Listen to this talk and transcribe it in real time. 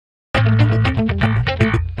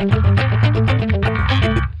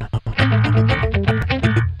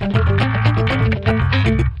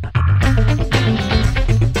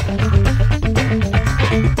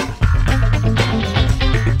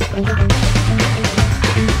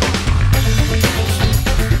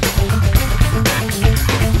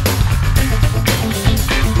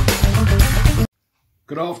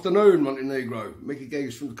Afternoon, Montenegro. Mick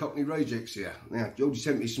Geggus from the Cockney Rejetcs here. Now, Georgie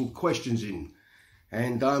sent me some questions in,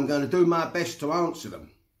 and I'm going to do my best to answer them.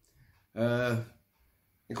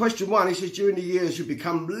 In question one, he says, during the years you've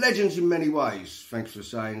become legends in many ways. Thanks for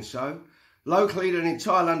saying so. Locally, in the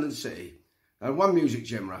entire London city, one music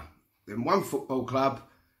genre, then one football club.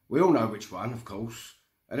 We all know which one, of course.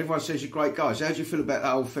 And everyone says you're great guys. How do you feel about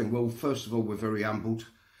that whole thing? Well, first of all, we're very humbled,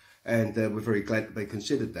 and we're very glad to be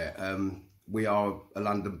considered that. We are a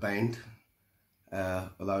London band,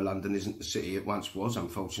 although London isn't the city it once was,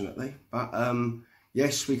 unfortunately. But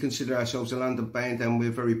yes, we consider ourselves a London band, and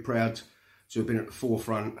we're very proud to have been at the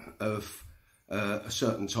forefront of a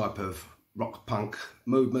certain type of rock punk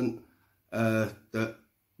movement that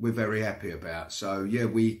we're very happy about. So yeah,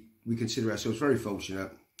 we consider ourselves very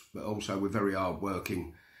fortunate, but also we're very hard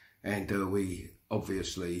working, and we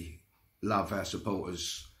obviously love our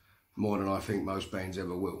supporters more than I think most bands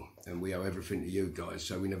ever will, and we owe everything to you guys,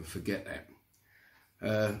 so we never forget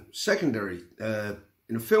that. Secondary,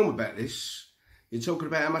 in a film about this, you're talking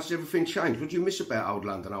about how much everything changed. What do you miss about old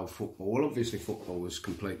London, old football? Well, obviously football has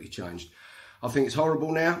completely changed. I think it's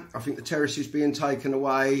horrible now. I think the terraces being taken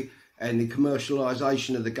away and the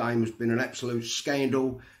commercialisation of the game has been an absolute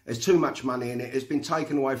scandal. There's too much money in it. It's been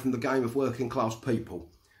taken away from the game of working class people.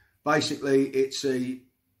 Basically, it's a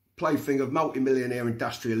plaything of multi-millionaire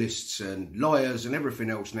industrialists and lawyers and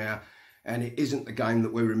everything else now, and it isn't the game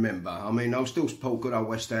that we remember. I mean, I'll still support good old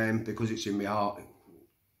West Ham because it's in my heart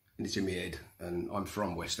and it's in my head, and I'm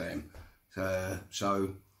from West Ham.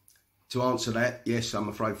 So to answer that, yes, I'm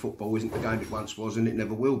afraid football isn't the game it once was, and it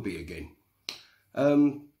never will be again.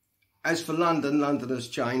 As for London, London has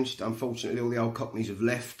changed. Unfortunately, all the old Cockneys have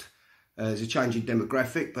left. There's a change in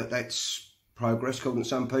demographic, but that's progress, according to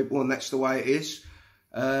some people, and that's the way it is.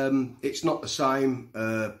 It's not the same.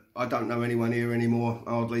 I don't know anyone here anymore,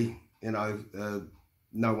 hardly. You know,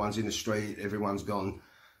 no one's in the street, everyone's gone.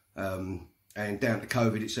 And down to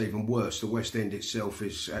COVID, it's even worse. The West End itself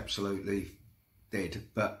is absolutely dead.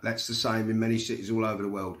 But that's the same in many cities all over the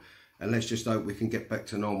world. And let's just hope we can get back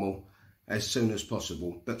to normal as soon as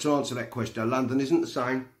possible. But to answer that question, London isn't the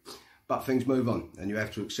same, but things move on, and you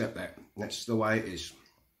have to accept that. That's the way it is.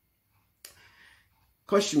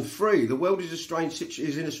 Question 3, the world is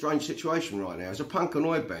in a strange situation right now. As a punk and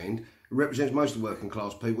oi band, it represents most of the working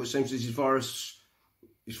class people. It seems this virus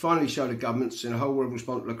is finally showing the governments in a whole world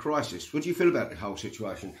response to a crisis. What do you feel about the whole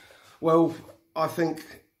situation? Well, I think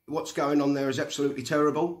what's going on there is absolutely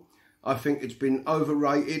terrible. I think it's been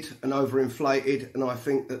overrated and overinflated, and I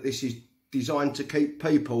think that this is designed to keep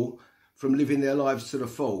people from living their lives to the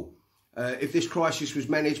full. If this crisis was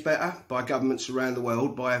managed better by governments around the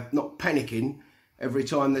world, by not panicking every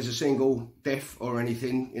time there's a single death or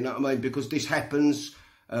anything, you know what I mean? Because this happens,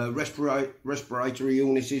 respiratory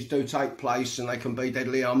illnesses do take place and they can be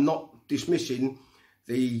deadly. I'm not dismissing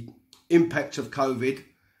the impact of COVID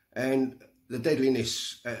and the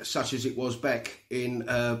deadliness such as it was back in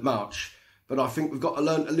March. But I think we've got to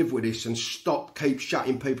learn to live with this and keep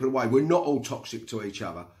shutting people away. We're not all toxic to each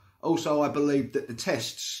other. Also, I believe that the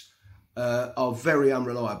tests are very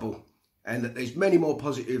unreliable and that there's many more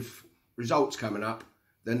positive results coming up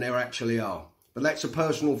than there actually are. But that's a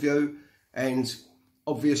personal view, and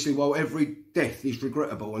obviously while every death is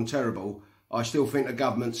regrettable and terrible, I still think the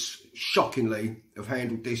governments shockingly have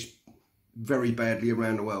handled this very badly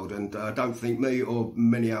around the world, and I don't think me or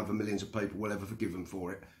many other millions of people will ever forgive them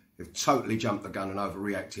for it. They've totally jumped the gun and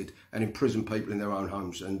overreacted and imprisoned people in their own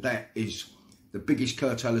homes, and that is the biggest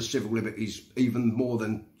curtail of civil liberties, even more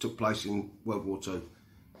than took place in World War II.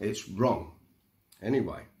 It's wrong.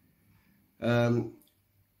 Anyway.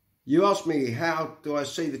 You asked me, how do I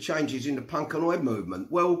see the changes in the punk and oi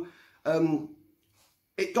movement? Well,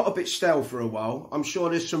 it got a bit stale for a while. I'm sure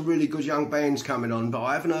there's some really good young bands coming on, but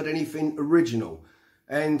I haven't heard anything original.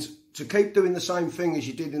 And to keep doing the same thing as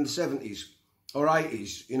you did in the 70s or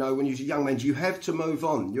 80s, you know, when you was a young man, you have to move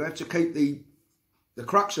on. You have to keep the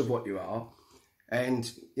crux of what you are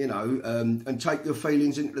and, you know, and take your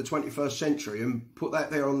feelings into the 21st century and put that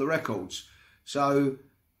there on the records. So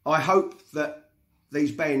I hope that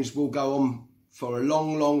these bands will go on for a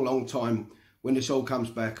long, long, long time when this all comes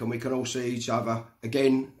back and we can all see each other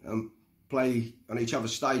again and play on each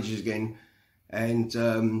other's stages again. And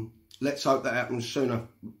let's hope that happens sooner,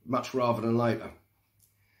 much rather than later.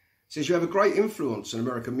 It says you have a great influence on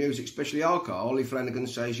American music, especially hardcore. Ollie Flanagan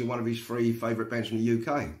says you're one of his 3 favourite bands from the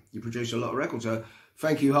UK. You produce a lot of records.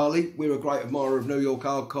 Thank you, Harley. We're a great admirer of New York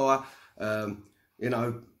hardcore. You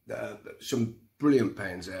know, some brilliant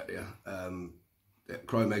bands out there,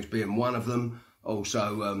 Cro-Mags being one of them.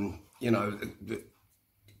 Also, you know, the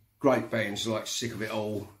great bands like Sick of It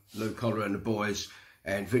All, Lou Collar and the Boys,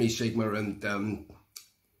 and Vinnie Sigma and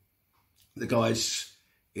the guys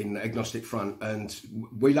in Agnostic Front, and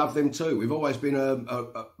we love them too. We've always been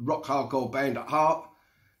a rock hardcore band at heart,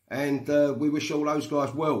 and we wish all those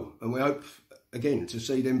guys well, and we hope again to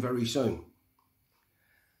see them very soon.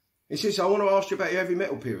 He says, I want to ask you about your heavy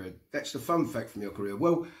metal period. That's the fun fact from your career.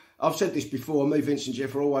 Well, I've said this before, me, Vince and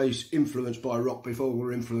Jeff are always influenced by rock before we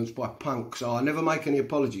were influenced by punk, so I never make any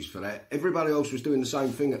apologies for that. Everybody else was doing the same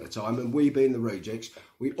thing at the time, and we being the Rejetcs,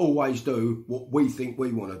 we always do what we think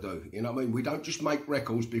we want to do. You know what I mean? We don't just make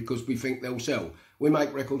records because we think they'll sell. We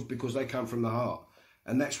make records because they come from the heart.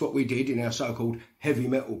 And that's what we did in our so-called heavy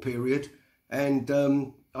metal period. And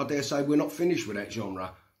I dare say we're not finished with that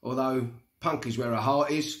genre, although punk is where our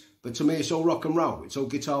heart is. But to me, it's all rock and roll. It's all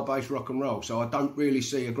guitar-based rock and roll. So I don't really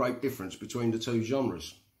see a great difference between the two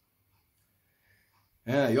genres.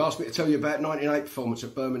 Yeah, you asked me to tell you about 98 performance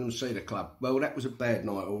at Birmingham Cedar Club. Well, that was a bad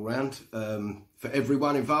night all round for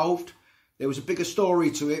everyone involved. There was a bigger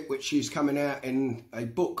story to it, which is coming out in a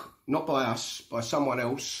book, not by us, by someone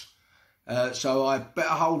else. So I better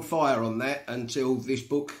hold fire on that until this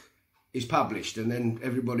book is published, and then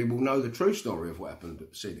everybody will know the true story of what happened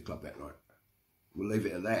at Cedar Club that night. We'll leave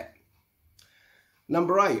it at that.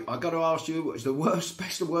 Number 8, I got to ask you, what is the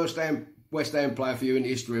best and worst West Ham player for you in the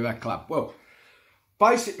history of our club? Well,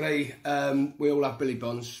 basically, we all love Billy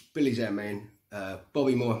Bonds. Billy's our man.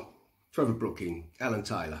 Bobby Moore, Trevor Brooking, Alan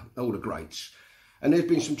Taylor, all the greats. And there's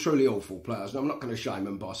been some truly awful players, and I'm not going to shame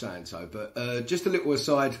them by saying so, but just a little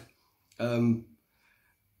aside, one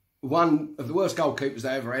of the worst goalkeepers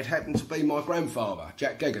I ever had happened to be my grandfather,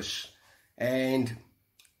 Jeff Geggus. And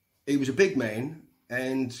he was a big man,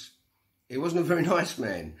 and he wasn't a very nice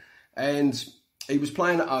man. And he was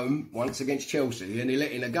playing at home once against Chelsea, and he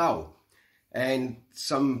let in a goal. And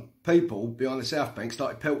some people behind the South Bank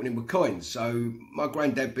started pelting him with coins. So my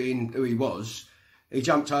granddad, being who he was, he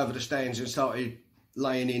jumped over the stands and started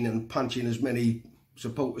laying in and punching as many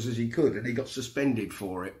supporters as he could, and he got suspended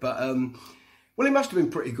for it. But well, he must have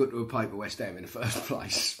been pretty good to have played for West Ham in the first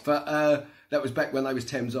place. But that was back when they was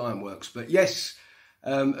Thames Ironworks. But yes,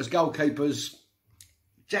 as goalkeepers,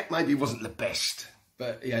 Jack maybe wasn't the best,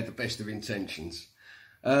 but he had the best of intentions.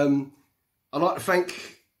 I'd like to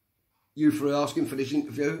thank you for asking for this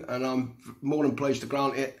interview, and I'm more than pleased to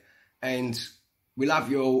grant it. And we love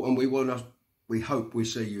you all, and we hope we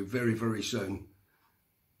see you very, very soon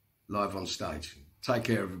live on stage. Take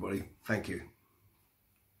care, everybody. Thank you.